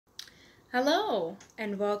Hello,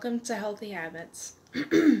 and welcome to Healthy Habits.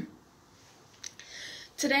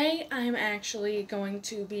 Today, I'm actually going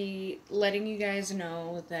to be letting you guys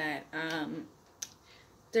know that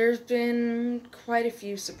there's been quite a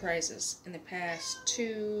few surprises in the past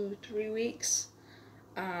 2-3 weeks.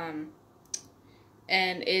 And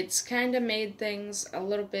it's kind of made things a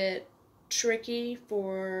little bit tricky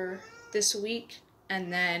for this week.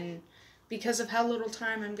 And then, because of how little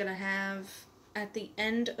time I'm going to have at the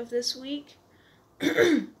end of this week,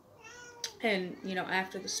 and,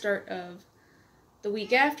 after the start of the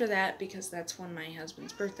week after that, because that's when my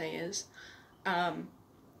husband's birthday is,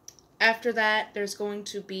 after that, there's going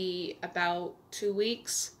to be about 2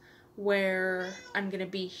 weeks where I'm going to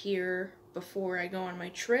be here before I go on my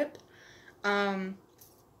trip.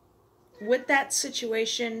 With that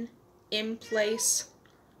situation in place,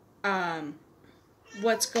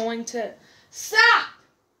 what's going to... Stop!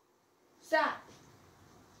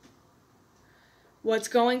 What's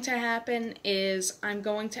going to happen is I'm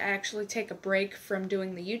going to actually take a break from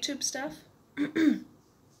doing the YouTube stuff. The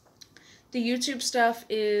YouTube stuff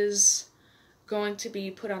is going to be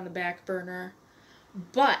put on the back burner,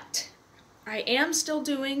 but I am still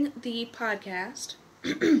doing the podcast,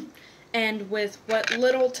 and with what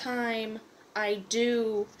little time I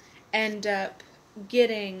do end up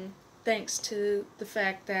getting, thanks to the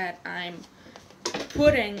fact that I'm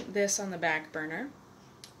putting this on the back burner,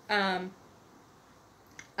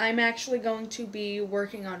 I'm actually going to be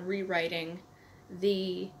working on rewriting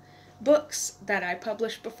the books that I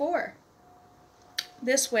published before.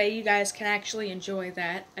 This way you guys can actually enjoy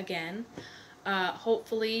that again.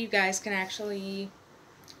 Hopefully you guys can actually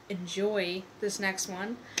enjoy this next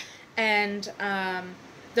one. And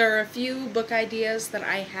there are a few book ideas that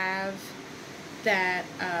I have that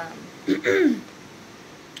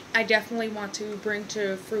I definitely want to bring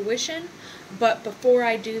to fruition. But before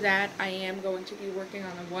I do that, I am going to be working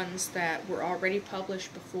on the ones that were already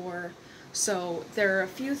published before. So there are a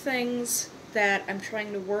few things that I'm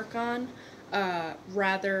trying to work on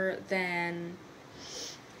rather than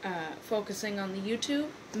focusing on the YouTube.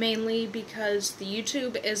 Mainly because the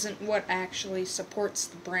YouTube isn't what actually supports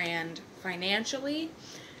the brand financially.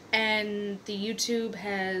 And the YouTube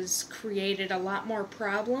has created a lot more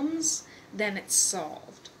problems than it's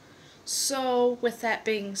solved. So, with that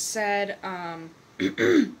being said, I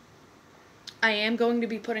am going to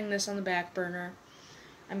be putting this on the back burner.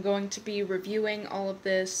 I'm going to be reviewing all of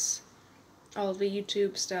this, all of the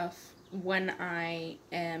YouTube stuff, when I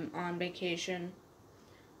am on vacation,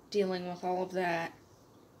 dealing with all of that.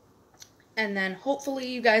 And then hopefully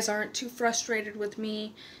you guys aren't too frustrated with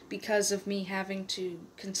me because of me having to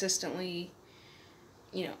consistently,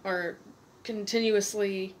 or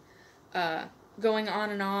continuously going on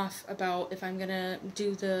and off about if I'm gonna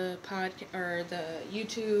do the podcast or the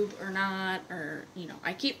YouTube or not, or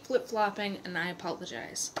I keep flip-flopping, and I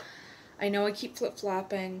apologize. I know I keep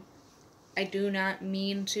flip-flopping. I do not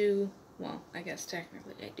mean to. Well, I guess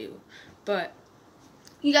technically I do, but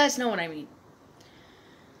you guys know what I mean.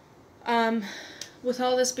 With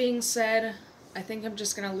all this being said, I think I'm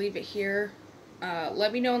just gonna leave it here.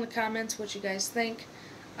 Let me know in the comments what you guys think.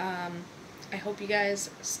 I hope you guys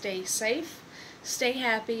stay safe, stay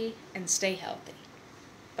happy, and stay healthy.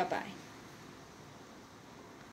 Bye-bye.